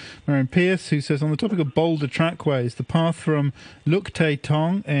Marion Pierce, who says, on the topic of boulder trackways, the path from Luk Tay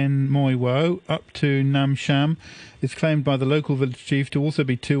Tong in Moi Wo up to Nam Sham is claimed by the local village chief to also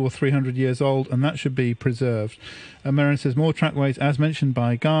be 200 or 300 years old, and that should be preserved. Marion says more trackways, as mentioned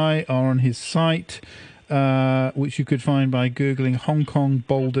by Guy, are on his site, which you could find by Googling Hong Kong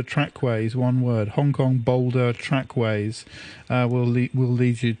Boulder Trackways, one word, Hong Kong Boulder Trackways, will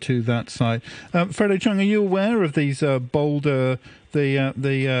lead you to that site. Fredo Chung, are you aware of these boulder,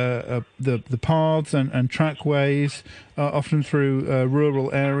 the paths and trackways, often through rural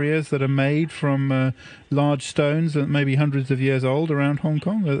areas that are made from large stones that may be hundreds of years old around Hong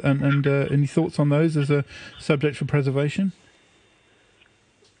Kong? And any thoughts on those as a subject for preservation?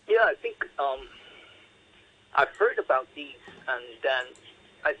 Yeah, I think I've heard about these, and then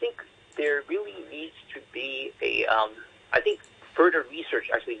I think there really needs to be I think further research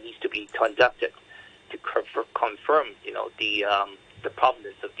actually needs to be conducted to confirm, the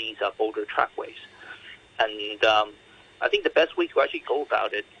provenance of these boulder trackways. And I think the best way to actually go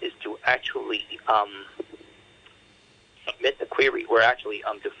about it is to actually submit a query, or actually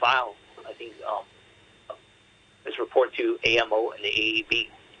to file, I think, this report to AMO and the AAB,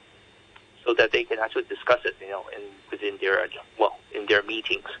 so that they can actually discuss it, within their in their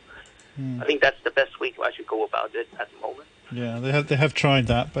meetings. I think that's the best way to actually go about it at the moment. Yeah, they have tried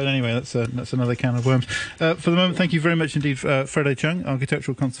that, but anyway, that's another can of worms. For the moment, thank you very much indeed, Fredo Chung,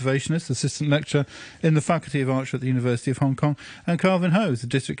 architectural conservationist, assistant lecturer in the Faculty of Architecture at the University of Hong Kong, and Calvin Hose, the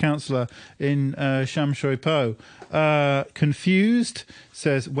district councillor in Sham Shui Po. Confused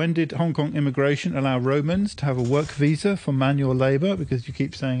says, when did Hong Kong immigration allow Romans to have a work visa for manual labour? Because you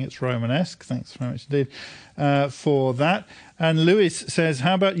keep saying it's Romanesque. Thanks very much indeed for that. And Lewis says,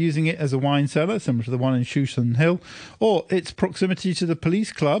 how about using it as a wine cellar, similar to the one in Shushan Hill, or its proximity to the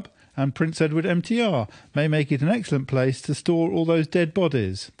police club and Prince Edward MTR may make it an excellent place to store all those dead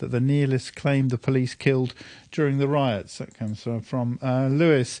bodies that the nihilists claim the police killed during the riots. That comes from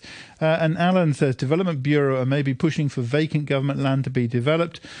Lewis. And Alan says, Development Bureau are maybe pushing for vacant government land to be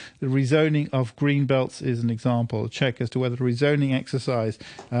developed. The rezoning of green belts is an example. Check as to whether the rezoning exercise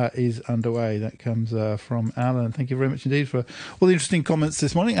is underway. That comes from Alan. Thank you very much indeed for all the interesting comments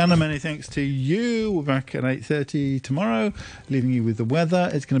this morning. Anna, many thanks to you. We're back at 8:30 tomorrow, leaving you with the weather.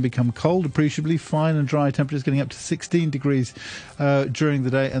 It's going to become cold, appreciably. Fine and dry temperatures getting up to 16 degrees during the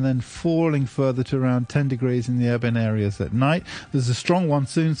day, and then falling further to around 10 degrees in the urban areas at night. There's a strong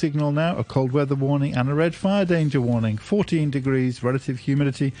monsoon signal now, a cold weather warning and a red fire danger warning. 14 degrees, relative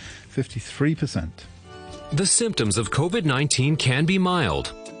humidity 53%. The symptoms of COVID-19 can be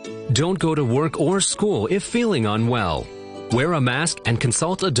mild. Don't go to work or school if feeling unwell. Wear a mask and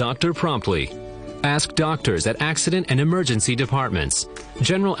consult a doctor promptly. Ask doctors at accident and emergency departments,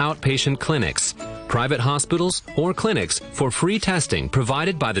 general outpatient clinics, private hospitals, or clinics for free testing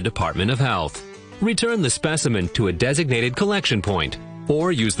provided by the Department of Health. Return the specimen to a designated collection point,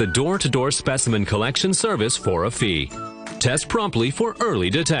 or use the door-to-door specimen collection service for a fee. Test promptly for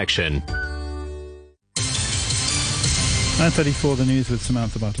early detection. 9:34, the news with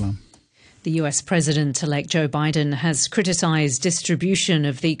Samantha Butler. The US President-elect Joe Biden has criticised distribution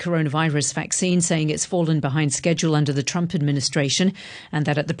of the coronavirus vaccine, saying it's fallen behind schedule under the Trump administration and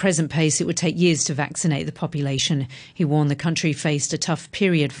that at the present pace it would take years to vaccinate the population. He warned the country faced a tough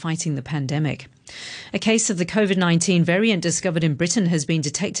period fighting the pandemic. A case of the COVID-19 variant discovered in Britain has been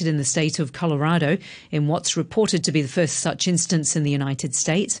detected in the state of Colorado in what's reported to be the first such instance in the United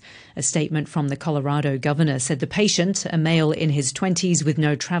States. A statement from the Colorado governor said the patient, a male in his 20s with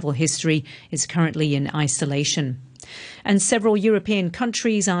no travel history, is currently in isolation. And several European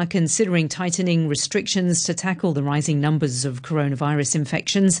countries are considering tightening restrictions to tackle the rising numbers of coronavirus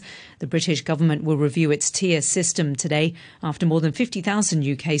infections. The British government will review its tier system today after more than 50,000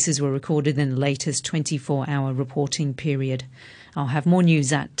 new cases were recorded in the latest 24-hour reporting period. I'll have more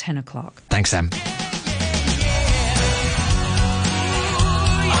news at 10 o'clock. Thanks, Sam.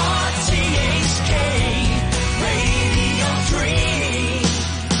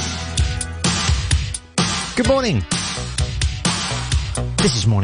 Good morning. This is Morning